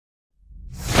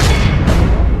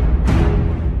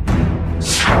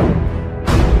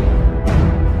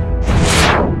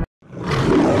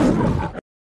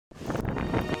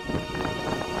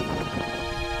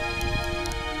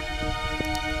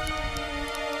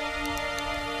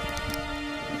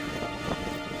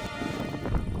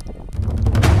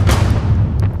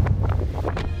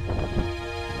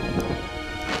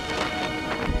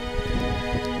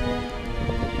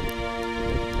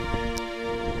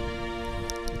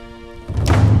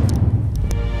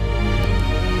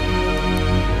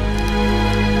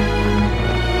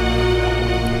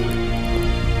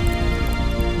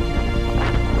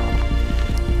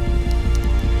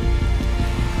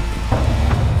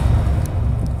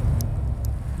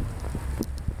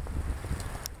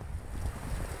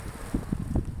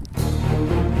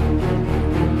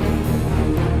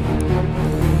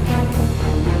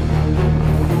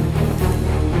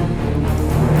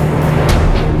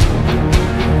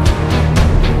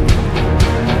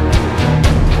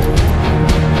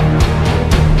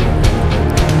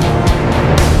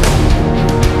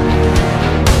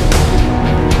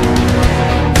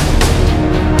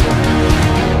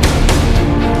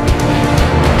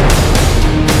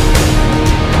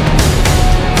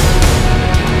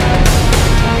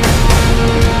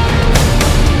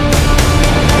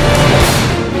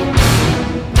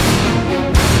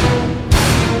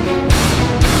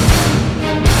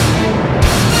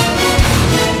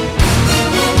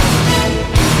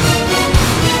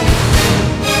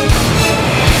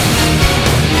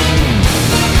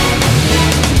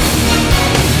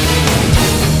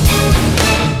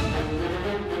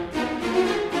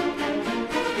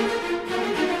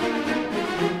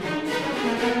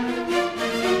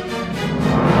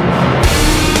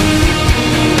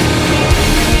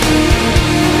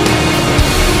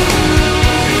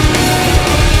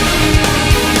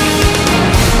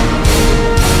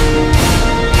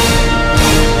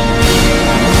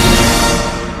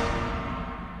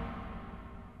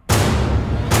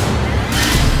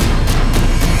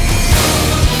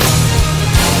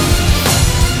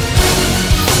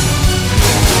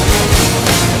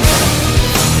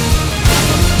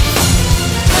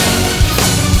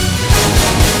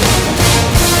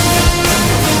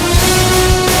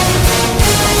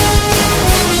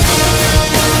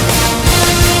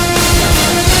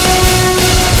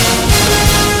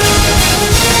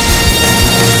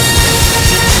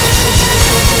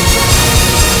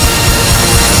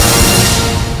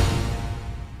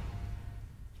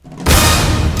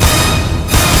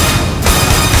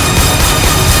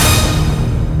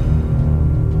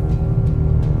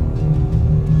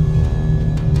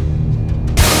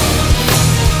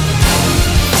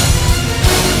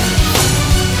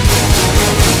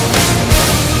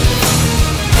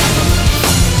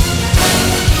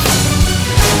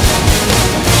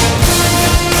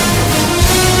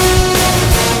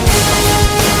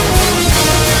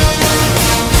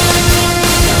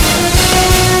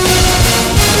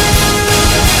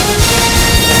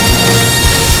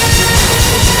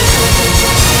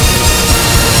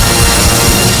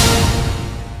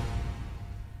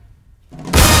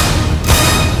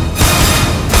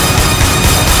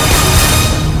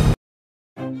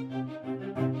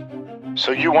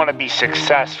you want to be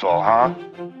successful, huh?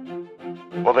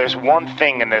 Well, there's one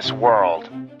thing in this world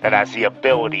that has the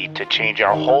ability to change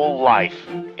our whole life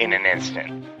in an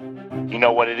instant. You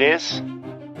know what it is?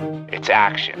 It's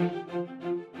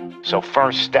action. So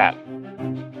first step,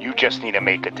 you just need to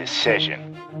make a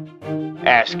decision.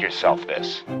 Ask yourself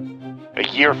this. A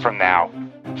year from now,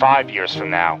 5 years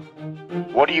from now,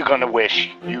 what are you going to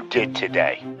wish you did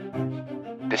today?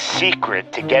 The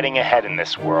secret to getting ahead in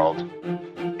this world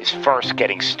is first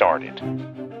getting started.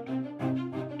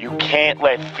 You can't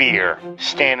let fear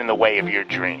stand in the way of your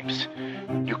dreams.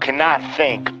 You cannot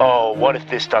think, oh, what if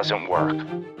this doesn't work?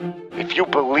 If you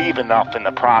believe enough in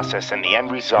the process and the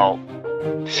end result,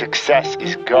 success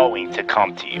is going to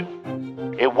come to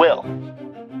you. It will.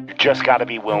 You just got to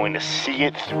be willing to see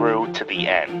it through to the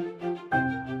end.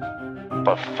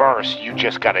 But first, you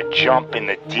just got to jump in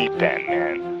the deep end,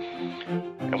 man.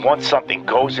 And once something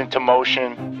goes into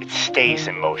motion, it stays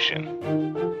in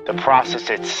motion. The process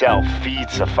itself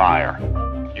feeds the fire.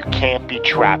 You can't be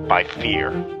trapped by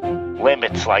fear.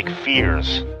 Limits like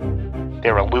fears,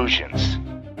 they're illusions.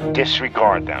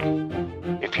 Disregard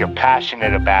them. If you're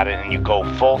passionate about it and you go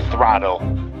full throttle,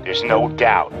 there's no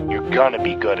doubt you're gonna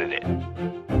be good at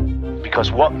it.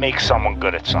 Because what makes someone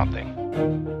good at something?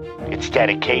 It's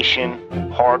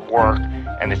dedication, hard work,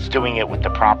 and it's doing it with the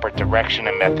proper direction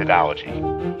and methodology.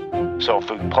 So if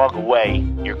you plug away,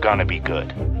 you're gonna be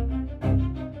good.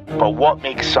 But what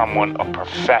makes someone a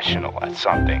professional at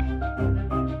something?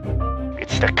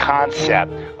 It's the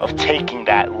concept of taking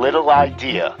that little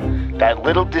idea, that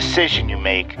little decision you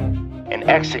make, and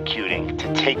executing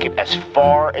to take it as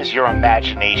far as your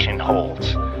imagination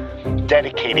holds,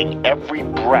 dedicating every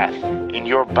breath in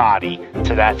your body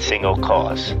to that single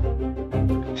cause.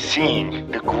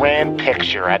 Seeing the grand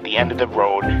picture at the end of the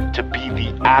road to be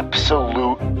the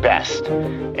absolute best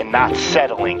and not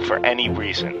settling for any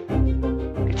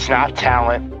reason. It's not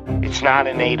talent, it's not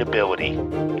innate ability.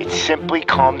 It simply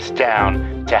comes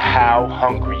down to how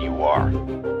hungry you are.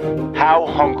 How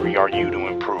hungry are you to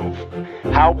improve?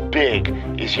 How big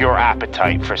is your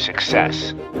appetite for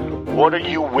success? What are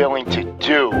you willing to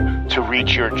do to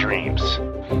reach your dreams?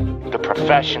 The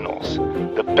professionals,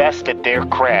 the best at their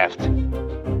craft,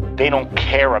 they don't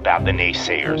care about the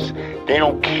naysayers. They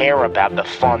don't care about the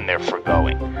fun they're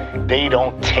forgoing. They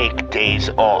don't take days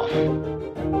off.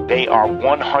 They are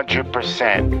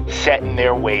 100% set in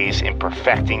their ways in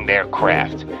perfecting their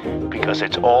craft because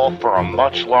it's all for a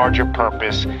much larger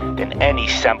purpose than any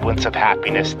semblance of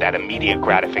happiness that immediate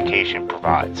gratification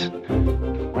provides.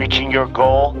 Reaching your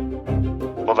goal,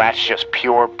 well, that's just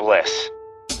pure bliss.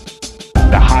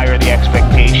 The higher the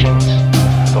expectations,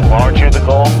 the larger the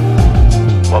goal,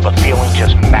 well, the feeling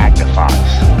just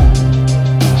magnifies.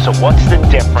 So what's the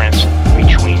difference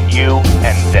between you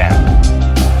and them?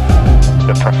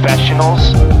 The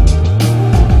professionals,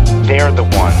 they're the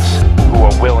ones who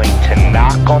are willing to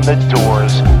knock on the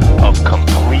doors of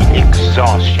complete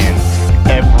exhaustion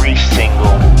every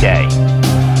single day.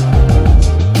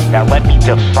 Now let me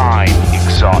define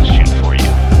exhaustion for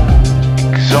you.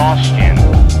 Exhaustion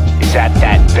is at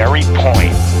that very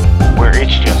point where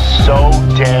it's just so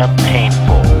damn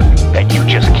painful that you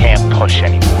just can't push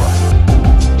anymore.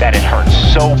 That it hurts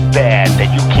so bad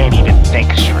that you can't even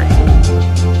think straight.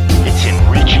 It's in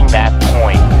reaching that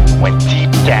point when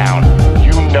deep down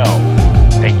you know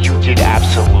that you did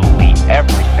absolutely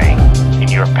everything in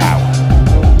your power.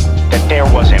 That there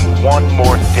wasn't one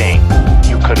more thing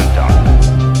you could have done.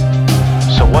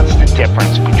 So what's the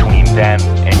difference between them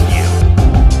and you?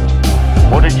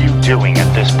 What are you doing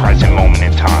at this present moment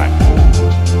in time?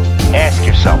 Ask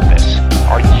yourself this.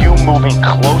 Are you moving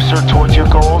closer towards your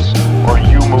goals, or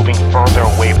are you moving further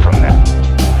away from them?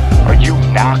 Are you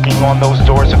knocking on those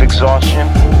doors of exhaustion,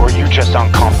 or are you just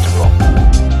uncomfortable?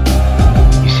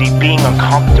 You see, being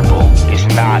uncomfortable is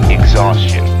not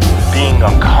exhaustion. Being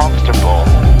uncomfortable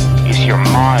is your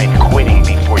mind quitting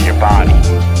before your body.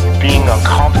 Being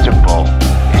uncomfortable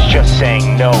is just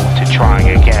saying no to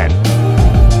trying again.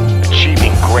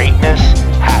 Achieving greatness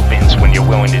happens when you're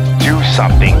willing to do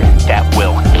something that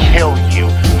will kill you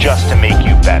just to make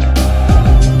you better.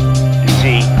 You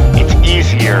see, it's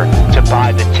easier to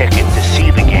buy the ticket to see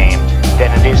the game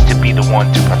than it is to be the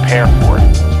one to prepare for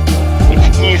it.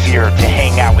 It's easier to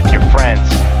hang out with your friends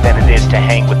than it is to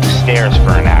hang with the stairs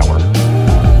for an hour.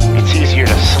 It's easier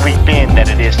to sleep in than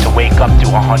it is to wake up to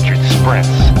 100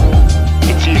 sprints.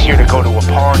 It's easier to go to a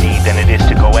party than it is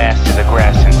to go ass to the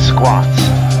grass in squats.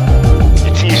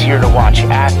 It's easier to watch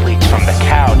athletes from the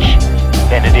couch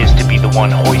than it is to be the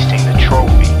one hoisting the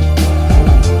trophy.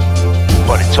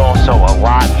 But it's also a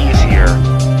lot easier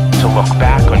to look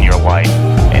back on your life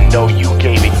and know you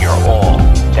gave it your all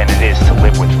than it is to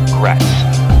live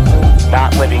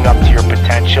living up to your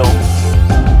potential,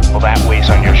 well, that weighs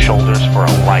on your shoulders for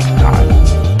a lifetime.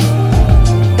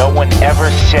 No one ever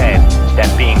said that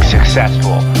being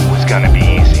successful was gonna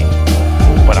be easy.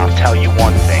 But I'll tell you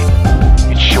one thing,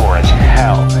 it sure as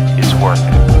hell is worth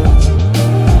it.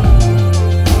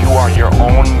 You are your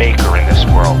own maker in this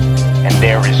world, and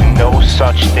there is no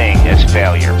such thing as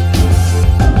failure.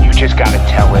 You just gotta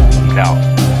tell it, no,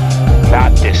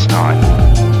 not this time,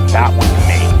 not with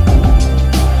me.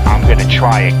 I'm gonna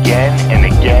try again and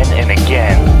again and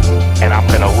again, and I'm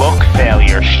gonna look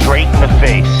failure straight in the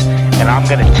face, and I'm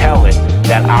gonna tell it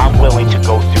that I'm willing to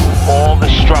go through all the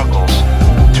struggles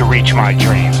to reach my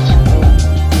dreams.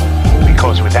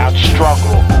 Because without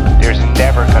struggle, there's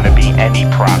never gonna be any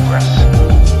progress.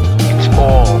 It's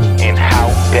all in how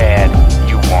bad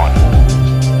you want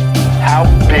it. How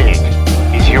big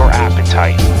is your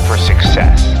appetite for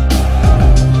success?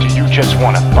 Do you just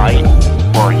want to fight,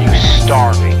 or are you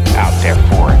starving out there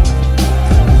for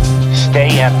it?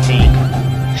 Stay empty,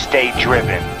 stay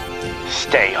driven,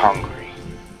 stay hungry.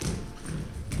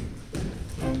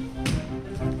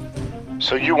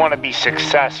 So you want to be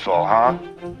successful, huh?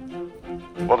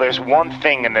 Well, there's one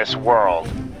thing in this world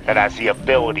that has the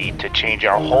ability to change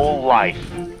our whole life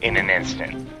in an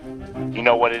instant. You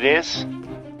know what it is?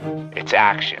 It's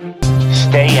action.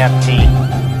 Stay empty,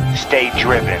 stay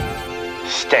driven,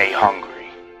 stay hungry.